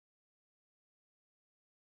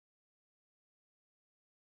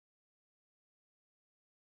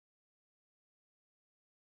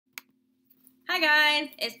Hi guys,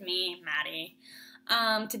 it's me, Maddie.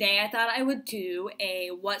 Today I thought I would do a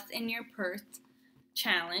what's in your purse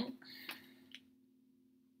challenge.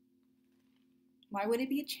 Why would it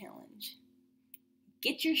be a challenge?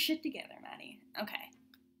 Get your shit together, Maddie. Okay.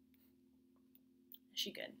 Is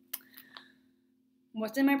she good?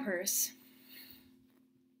 What's in my purse?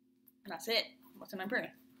 That's it. What's in my purse?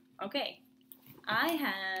 Okay. I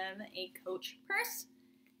have a Coach purse.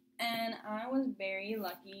 And I was very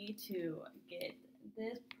lucky to get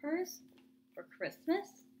this purse for Christmas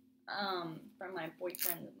from my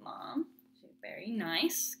boyfriend's mom. She's very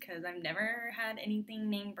nice because I've never had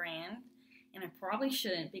anything name brand. And I probably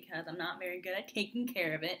shouldn't because I'm not very good at taking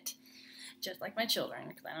care of it. Just like my children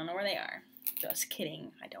because I don't know where they are. Just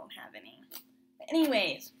kidding. I don't have any. But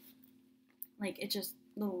anyways, like it's just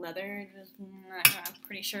little leather. I'm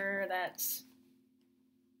pretty sure that's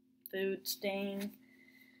food stain.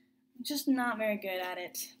 Just not very good at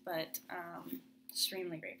it, but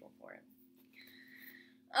extremely grateful for it.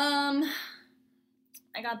 I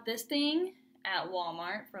got this thing at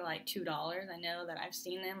Walmart for like $2. I know that I've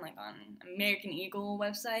seen them like on American Eagle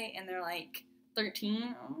website, and they're like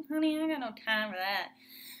 $13. Oh, honey, I got no time for that.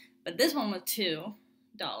 But this one was $2.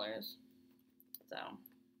 So,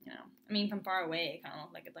 you know, I mean, from far away, it kind of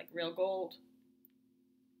looks like it's like real gold.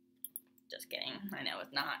 Just kidding. I know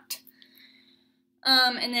it's not.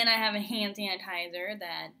 And then I have a hand sanitizer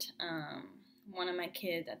that one of my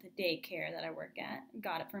kids at the daycare that I work at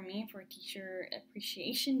got it for me for Teacher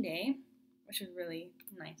Appreciation Day, which was really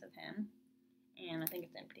nice of him. And I think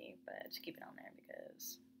it's empty, but just keep it on there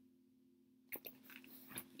because,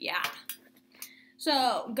 yeah.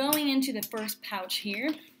 So, going into the first pouch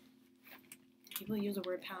here. People use the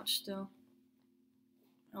word pouch still.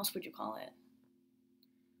 What else would you call it?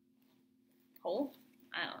 Hole?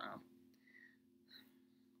 I don't know.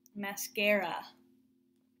 Mascara.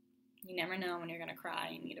 You never know when you're going to cry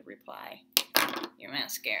and need to reply your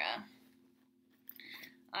mascara.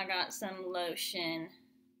 I got some lotion.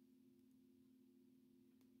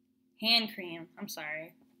 Hand cream. I'm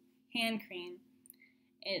sorry. Hand cream.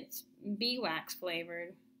 It's beeswax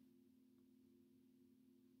flavored.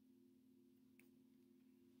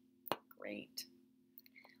 Great.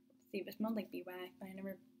 Let's see if it smelled like beeswax, but I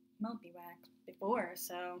never smelled beeswax before,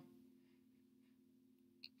 so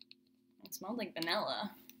it smelled like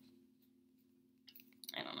vanilla.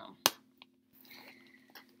 I don't know.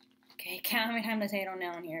 Okay, count how many times I say I don't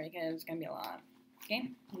know in here because it's going to be a lot.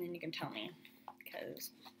 Okay? And then you can tell me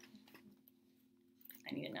because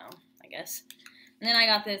I need to know, I guess. And then I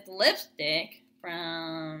got this lipstick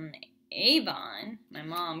from Avon. My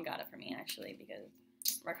mom got it for me, actually, because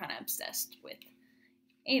we're kind of obsessed with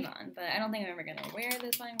Avon. But I don't think I'm ever going to wear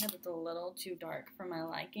this one because it's a little too dark for my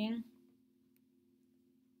liking.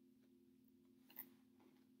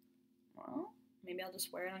 Well, maybe I'll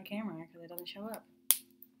just wear it on camera because it doesn't show up.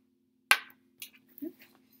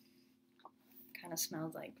 Kind of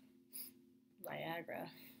smells like Viagra.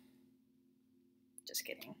 Just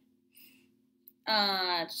kidding.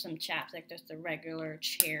 Some chapstick, just the regular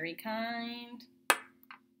cherry kind.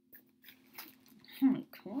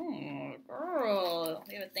 Cool, girl.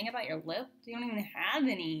 You have a thing about your lips? You don't even have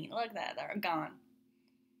any. Look at that. They're gone.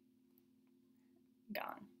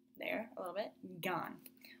 Gone. There, a little bit. Gone.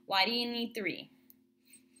 Why do you need 3?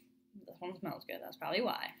 This one smells good. That's probably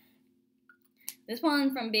why. This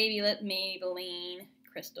one's from Baby Lip Maybelline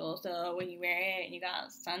Crystal. So when you wear it and you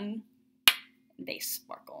got sun, they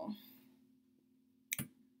sparkle.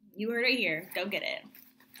 You heard it here. Go get it.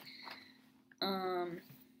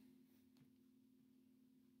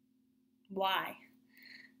 Why?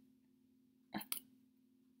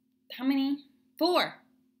 How many? 4.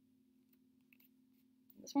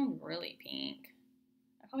 This one's really pink.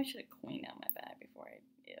 I probably should have cleaned out my bag before I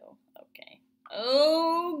do. Okay.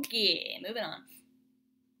 Okay. Moving on.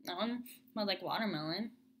 That one smells like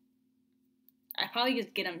watermelon. I probably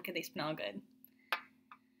just get them because they smell good.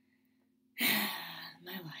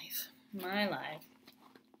 My life. My life.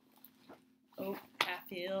 Oh, I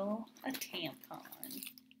feel a tampon.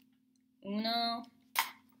 Uno.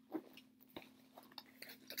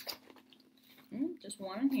 Just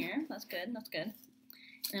one here. That's good. That's good.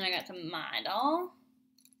 And I got some Madi,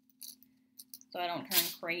 so I don't turn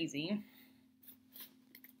crazy.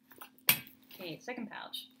 Okay, second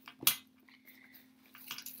pouch.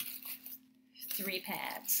 3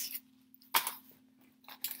 pads.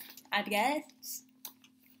 I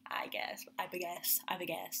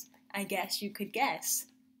guess you could guess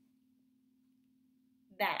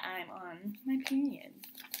that I'm on my period.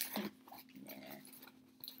 Yeah,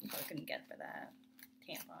 you probably couldn't get for that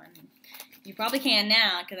tampon. You probably can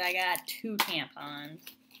now because I got 2 tampons.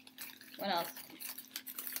 What else?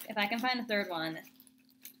 If I can find a third one.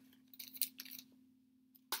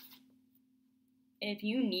 If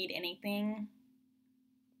you need anything,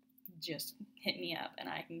 just hit me up and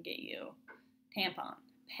I can get you tampon,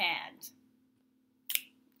 pads.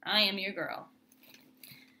 I am your girl.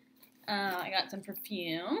 I got some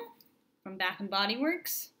perfume from Bath and Body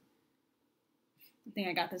Works. I think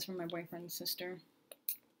I got this from my boyfriend's sister.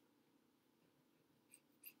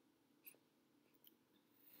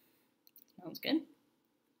 Smells good.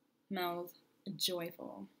 Smells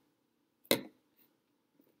joyful.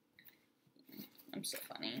 I'm so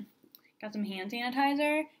funny. Got some hand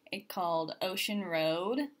sanitizer. It's called Ocean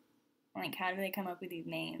Road. Like, how do they come up with these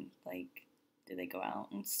names? Like, do they go out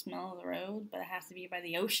and smell the road, but it has to be by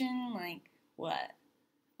the ocean? Like, what?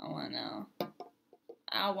 I want to know.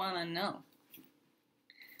 I want to know.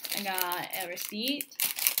 I got a receipt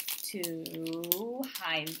to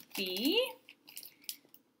Hy-Vee.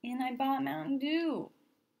 And I bought Mountain Dew.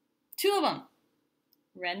 2 of them.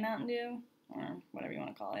 Red Mountain Dew, or whatever you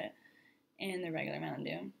want to call it, and the regular Mountain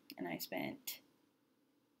Dew. And I spent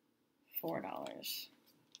 $4.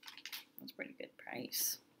 That's a pretty good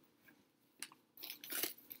price.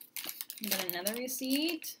 Got another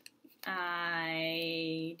receipt.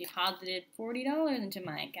 I deposited $40 into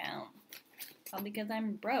my account. All because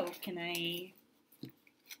I'm broke and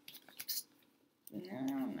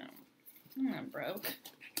no. I'm not broke.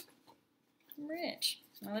 I'm rich.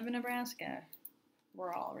 I live in Nebraska.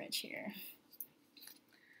 We're all rich here.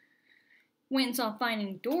 Went and saw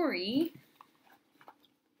Finding Dory.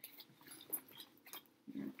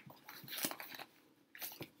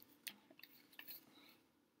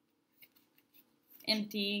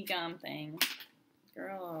 Empty gum thing.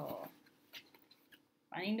 Girl.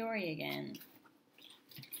 Finding Dory again.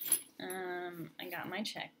 I got my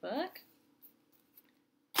checkbook.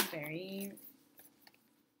 Very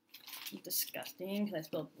disgusting because I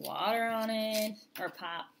spilled water on it. Or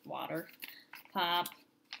pop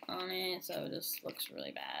on it. So it just looks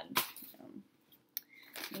really bad.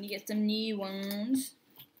 Need to get some new ones.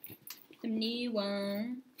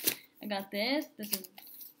 I got this. This is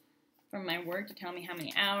from my work to tell me how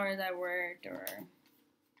many hours I worked or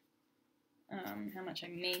how much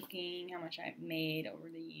I'm making, how much I've made over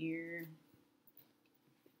the year.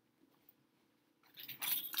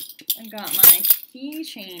 I got my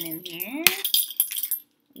keychain in here.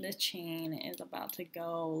 This chain is about to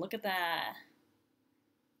go. Look at that.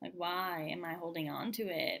 Like, why am I holding on to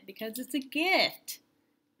it? Because it's a gift.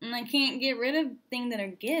 And I can't get rid of things that are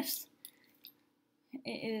gifts. It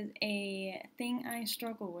is a thing I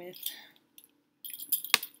struggle with.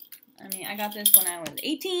 I mean, I got this when I was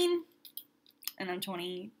 18. And I'm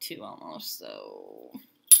 22 almost, so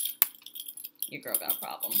your girl got a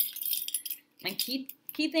problem. My key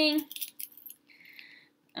thing.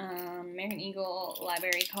 American Eagle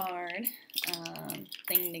library card.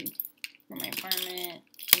 Thing for my apartment.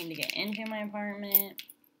 Thing to get into my apartment.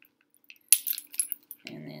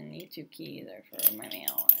 And then these 2 keys are for my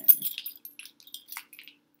mail. And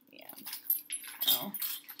yeah. Oh.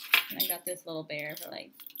 And I got this little bear for like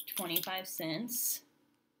 25 cents.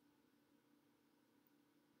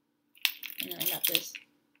 And then I got this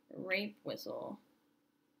rape whistle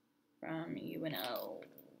from UNO.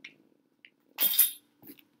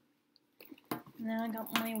 Now I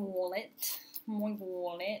got my wallet.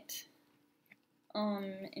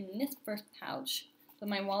 In this first pouch. So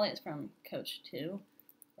my wallet is from Coach too.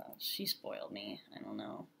 So she spoiled me. I don't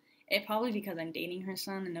know. It probably because I'm dating her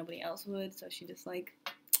son and nobody else would. So she just like,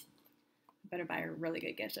 better buy her a really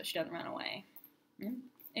good gift so she doesn't run away.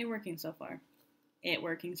 It working so far.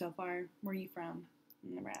 Where are you from?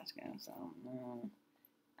 Nebraska. So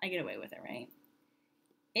I get away with it, right?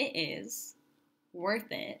 It is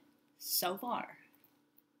worth it so far.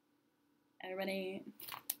 Everybody.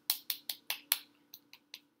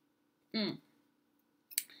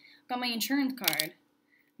 Got my insurance card.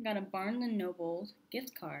 Got a Barnes & Noble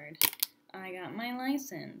gift card. I got my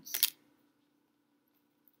license.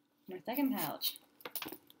 My second pouch.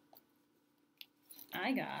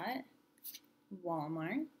 I got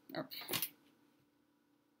Walmart. Or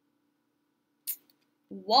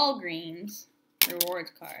Walgreens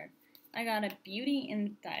rewards card. I got a Beauty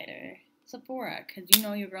Insider Sephora, because you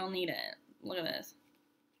know your girl need it. Look at this.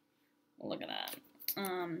 Look at that.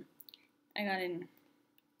 I got an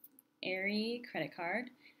Aerie credit card.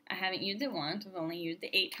 I haven't used it once. I've only used it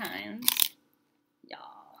 8 times.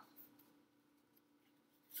 Y'all.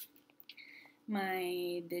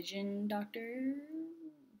 My Vision doctor.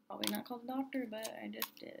 Probably not called doctor, but I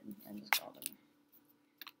just did. I just called him.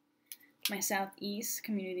 My Southeast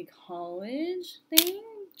Community College thing.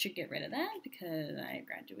 should get rid of that because I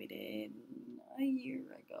graduated a year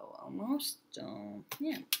ago almost. So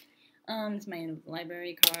yeah. It's my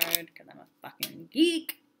library card because I'm a fucking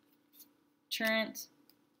geek. Insurance.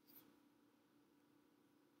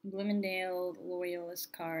 Bloomingdale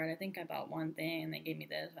Loyalist card. I think I bought one thing and they gave me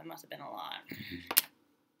this. That must have been a lot.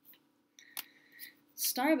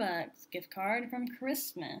 Starbucks gift card from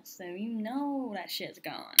Christmas. So you know that shit's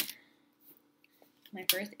gone. My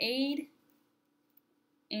first aid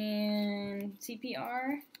and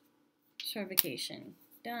CPR certification.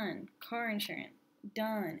 Done. Car insurance.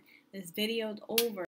 Done. This video's over.